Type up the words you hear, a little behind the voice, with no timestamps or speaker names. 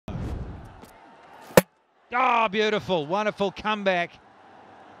Oh, beautiful, wonderful comeback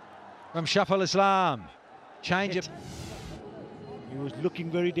from Shafiul. Change it. He was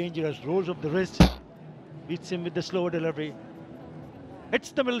looking very dangerous. Rolls of the wrist. Beats him with the slower delivery.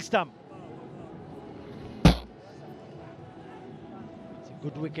 Hits the middle stump. It's a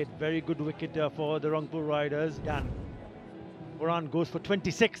good wicket, very good wicket for the Rangpur Riders. Done. Moran goes for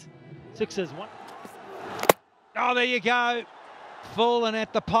 26. Sixes, one. Oh, there you go. Full and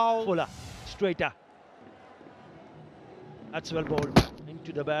at the pole. Fuller, straighter. That's well bowled.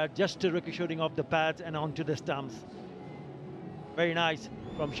 Into the bat, just ricocheting off the pads and onto the stumps. Very nice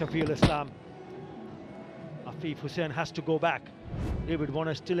from Shafiul. Afif Hussain has to go back. David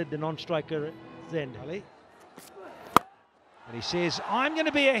Warner still at the non-striker's end. And he says, I'm going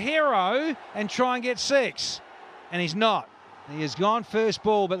to be a hero and try and get 6. And he's not. He has gone first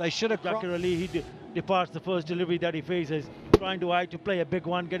ball, but they should have... Zakir Ali, he departs the first delivery that he faces. Trying to play a big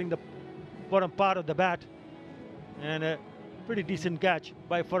one, getting the bottom part of the bat. And a pretty decent catch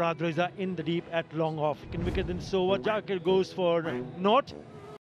by Farhad Reza in the deep at long off. Can wicket in, so Zakir goes for naught.